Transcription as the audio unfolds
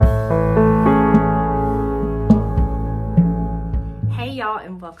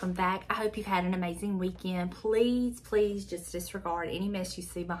welcome back. I hope you've had an amazing weekend. Please just disregard any mess you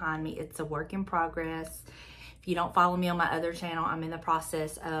see behind me. It's a work in progress. If you don't follow me on my other channel, I'm in the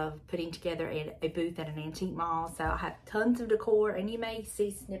process of putting together a booth at an antique mall. So I have tons of decor and you may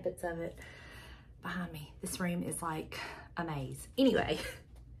see snippets of it behind me. This room is like a maze. Anyway,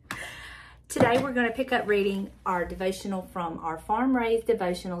 today we're going to pick up reading our devotional from our Farm Raised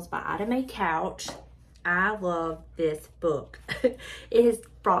Devotionals by Ida Mae Couch. I love this book. It has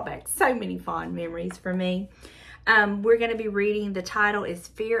brought back so many fond memories for me. We're going to be reading, the title is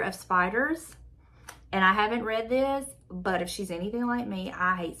Fear of Spiders. And I haven't read this, but if she's anything like me,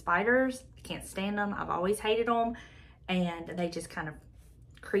 I hate spiders. I can't stand them. I've always hated them. And they just kind of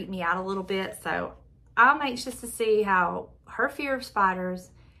creep me out a little bit. So I'm anxious to see how her fear of spiders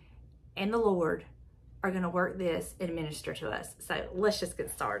and the Lord are going to work this and minister to us. So let's just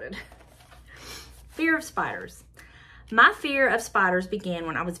get started. Fear of spiders. My fear of spiders began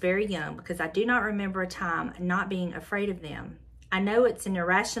when I was very young because I do not remember a time not being afraid of them. I know it's an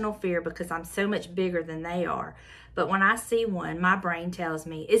irrational fear because I'm so much bigger than they are, but when I see one, my brain tells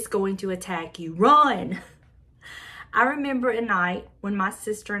me it's going to attack you. Run! I remember a night when my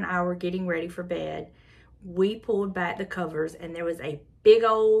sister and I were getting ready for bed. We pulled back the covers and there was a big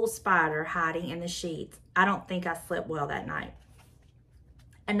old spider hiding in the sheets. I don't think I slept well that night.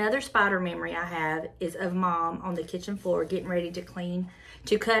 Another spider memory I have is of Mom on the kitchen floor getting ready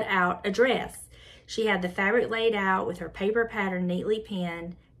to cut out a dress. She had the fabric laid out with her paper pattern neatly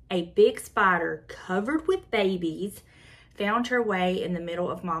pinned. A big spider covered with babies found her way in the middle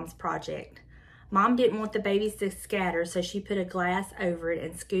of Mom's project. Mom didn't want the babies to scatter, so she put a glass over it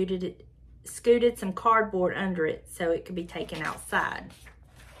and scooted some cardboard under it so it could be taken outside.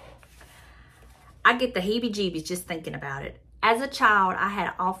 I get the heebie-jeebies just thinking about it. As a child, I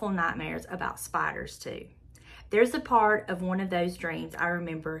had awful nightmares about spiders too. There's a part of one of those dreams I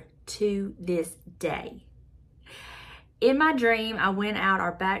remember to this day. In my dream, I went out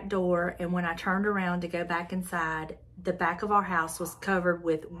our back door, and when I turned around to go back inside, the back of our house was covered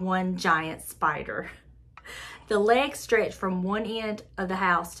with one giant spider. The legs stretched from one end of the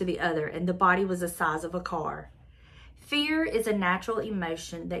house to the other, and the body was the size of a car. Fear is a natural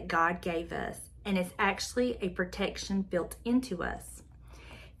emotion that God gave us, and it's actually a protection built into us.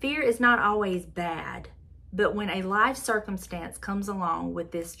 Fear is not always bad, but when a life circumstance comes along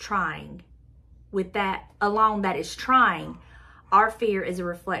that is trying, our fear is a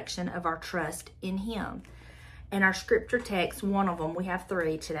reflection of our trust in Him. And our scripture text, one of them, we have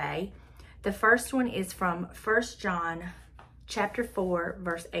three today. The first one is from 1 John chapter 4,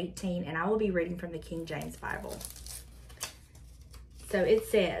 verse 18, and I will be reading from the King James Bible. So it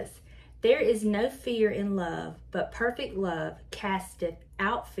says, "There is no fear in love, but perfect love casteth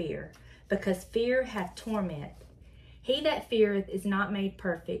out fear, because fear hath torment. He that feareth is not made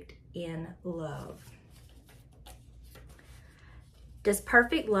perfect in love." Does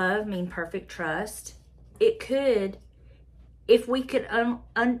perfect love mean perfect trust? It could, if we could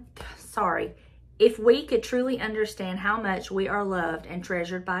if we could truly understand how much we are loved and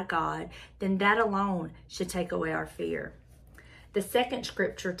treasured by God, then that alone should take away our fear. The second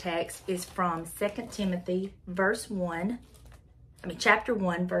scripture text is from 2 Timothy chapter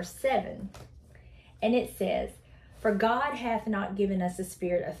 1, verse 7. And it says, "For God hath not given us a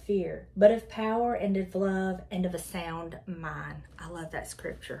spirit of fear, but of power and of love and of a sound mind." I love that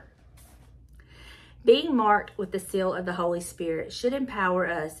scripture. Being marked with the seal of the Holy Spirit should empower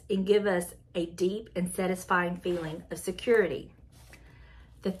us and give us a deep and satisfying feeling of security.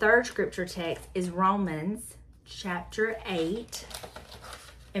 The third scripture text is Romans chapter 8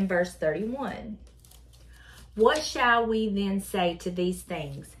 and verse 31. "What shall we then say to these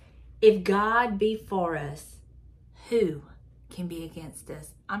things? If God be for us, who can be against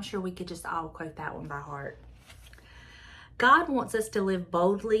us?" I'm sure we could just all quote that one by heart. God wants us to live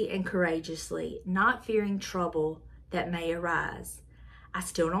boldly and courageously, not fearing trouble that may arise. I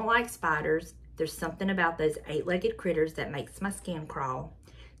still don't like spiders. There's something about those 8-legged critters that makes my skin crawl.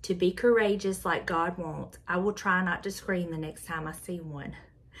 To be courageous like God wants, I will try not to scream the next time I see one.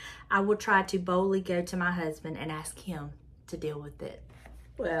 I will try to boldly go to my husband and ask him to deal with it.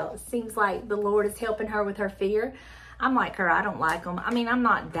 Well, it seems like the Lord is helping her with her fear. I'm like her. I don't like them. I mean, I'm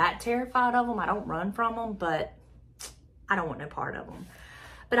not that terrified of them. I don't run from them, but I don't want no part of them.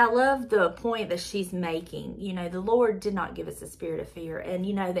 But I love the point that she's making. You know, the Lord did not give us a spirit of fear. And,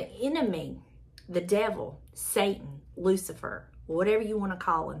 you know, the enemy, the devil, Satan, Lucifer, whatever you want to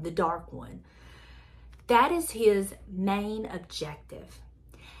call him, the dark one, that is his main objective.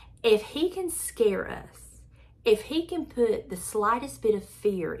 If he can scare us, if he can put the slightest bit of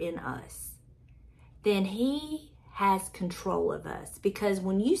fear in us, then he has control of us. Because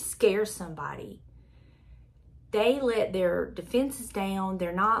when you scare somebody, they let their defenses down.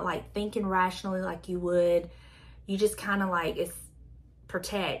 They're not like thinking rationally like you would. You just kind of like, it's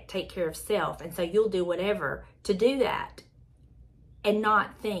protect, take care of self. And so you'll do whatever to do that and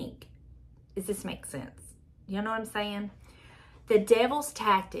not think. Does this make sense? You know what I'm saying? The devil's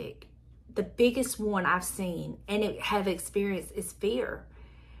tactic, the biggest one I've seen and have experienced, is fear.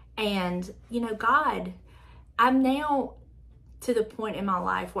 And, you know, God, I'm now to the point in my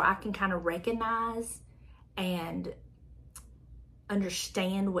life where I can kind of recognize and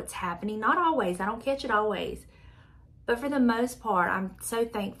understand what's happening. Not always. I don't catch it always. But for the most part, I'm so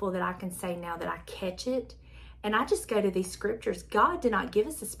thankful that I can say now that I catch it. And I just go to these scriptures. God did not give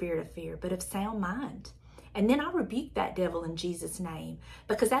us a spirit of fear, but of sound mind. And then I rebuke that devil in Jesus' name.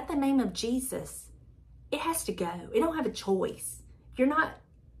 Because at the name of Jesus, it has to go. It don't have a choice. You're not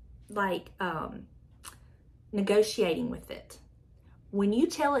like negotiating with it. When you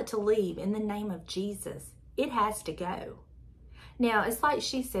tell it to leave in the name of Jesus, it has to go. Now, it's like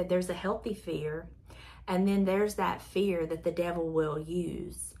she said, there's a healthy fear. And then there's that fear that the devil will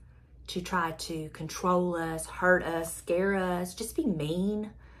use to try to control us, hurt us, scare us, just be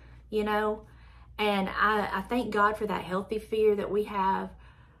mean, you know. And I thank God for that healthy fear that we have.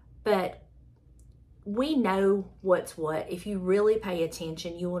 But we know what's what. If you really pay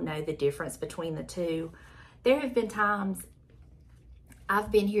attention, you will know the difference between the two. There have been times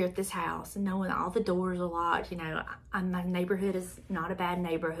I've been here at this house and knowing all the doors are locked. You know, my neighborhood is not a bad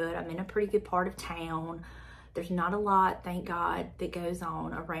neighborhood. I'm in a pretty good part of town. There's not a lot, thank God, that goes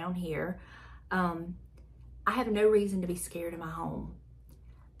on around here. I have no reason to be scared in my home.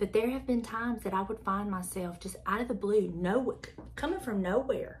 But there have been times that I would find myself just out of the blue, coming from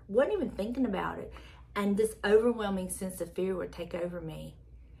nowhere, wasn't even thinking about it. And this overwhelming sense of fear would take over me.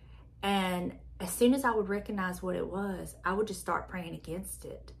 And as soon as I would recognize what it was, I would just start praying against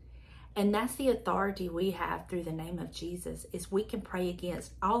it. And that's the authority we have through the name of Jesus, is we can pray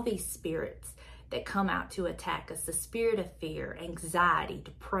against all these spirits that come out to attack us. The spirit of fear, anxiety,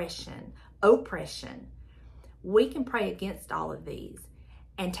 depression, oppression. We can pray against all of these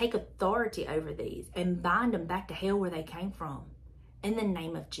and take authority over these and bind them back to hell where they came from in the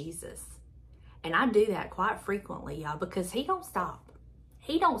name of Jesus. And I do that quite frequently, y'all, because he don't stop.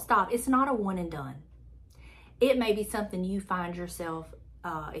 He don't stop. It's not a one and done. It may be something you find yourself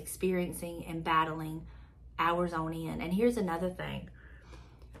experiencing and battling hours on end. And here's another thing.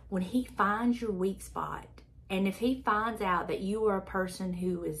 When he finds your weak spot, and if he finds out that you are a person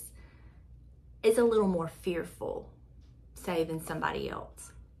who is a little more fearful, say, than somebody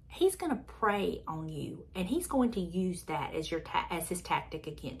else, he's going to prey on you, and he's going to use that as his tactic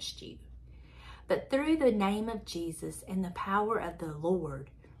against you. But through the name of Jesus and the power of the Lord,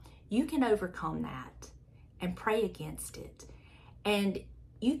 you can overcome that and pray against it. And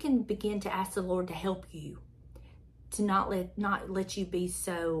you can begin to ask the Lord to help you, to not let you be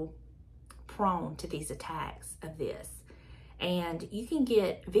so prone to these attacks of this. And you can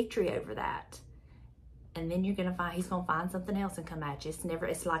get victory over that. And then you're going to find, he's going to find something else and come at you.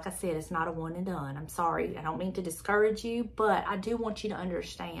 It's like I said, it's not a one and done. I'm sorry. I don't mean to discourage you, but I do want you to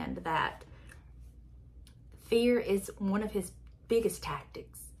understand that fear is one of his biggest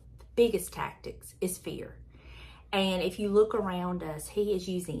tactics. The biggest tactics is fear. And if you look around us, he is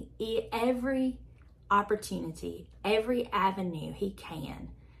using every opportunity, every avenue he can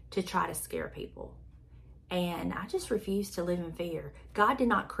to try to scare people. And I just refuse to live in fear. God did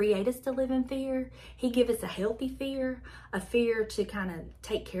not create us to live in fear. He gave us a healthy fear, a fear to kind of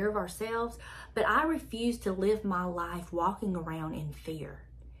take care of ourselves. But I refuse to live my life walking around in fear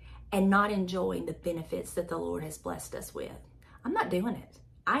and not enjoying the benefits that the Lord has blessed us with. I'm not doing it.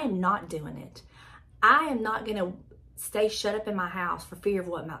 I am not doing it. I am not going to stay shut up in my house for fear of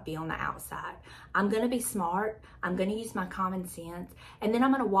what might be on the outside. I'm going to be smart. I'm going to use my common sense. And then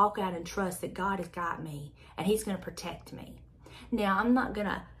I'm going to walk out and trust that God has got me and he's going to protect me. Now, I'm not going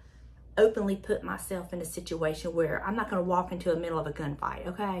to openly put myself in a situation where I'm not going to walk into the middle of a gunfight,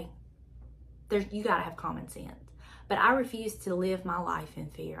 okay? You got to have common sense. But I refuse to live my life in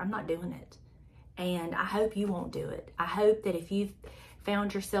fear. I'm not doing it. And I hope you won't do it. I hope that if you've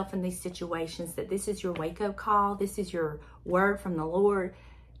found yourself in these situations, that this is your wake-up call. This is your word from the Lord.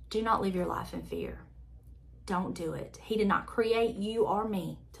 Do not live your life in fear. Don't do it. He did not create you or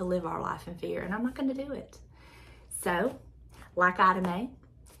me to live our life in fear, and I'm not going to do it. So, like Ida Mae,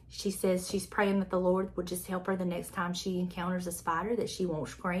 she says she's praying that the Lord would just help her the next time she encounters a spider, that she won't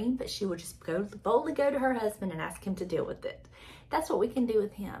scream, but she will just boldly go to her husband and ask him to deal with it. That's what we can do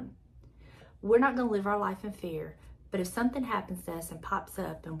with him. We're not going to live our life in fear, But if something happens to us and pops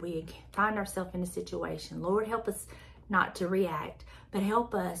up and we find ourselves in a situation, Lord, help us not to react, but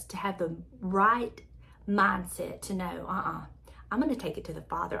help us to have the right mindset to know, I'm going to take it to the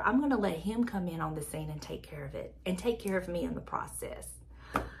Father. I'm going to let him come in on the scene and take care of it and take care of me in the process.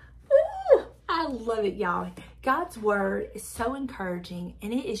 Ooh, I love it, y'all. God's word is so encouraging,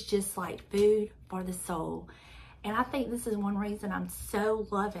 and it is just like food for the soul. And I think this is one reason I'm so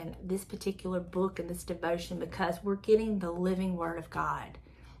loving this particular book and this devotion, because we're getting the living word of God,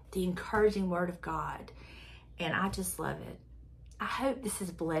 the encouraging word of God. And I just love it. I hope this has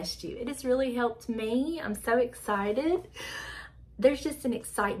blessed you. It has really helped me. I'm so excited. There's just an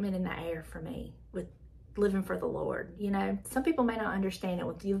excitement in the air for me with living for the Lord. You know, some people may not understand it.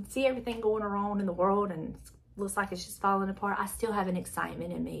 When you see everything going on in the world and it looks like it's just falling apart, I still have an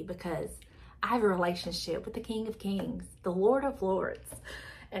excitement in me because I have a relationship with the King of Kings, the Lord of Lords,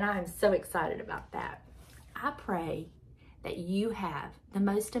 and I am so excited about that. I pray that you have the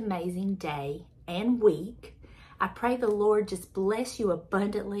most amazing day and week. I pray the Lord just bless you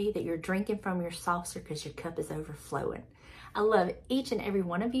abundantly, that you're drinking from your saucer because your cup is overflowing. I love each and every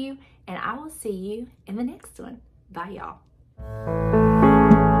one of you, and I will see you in the next one. Bye, y'all.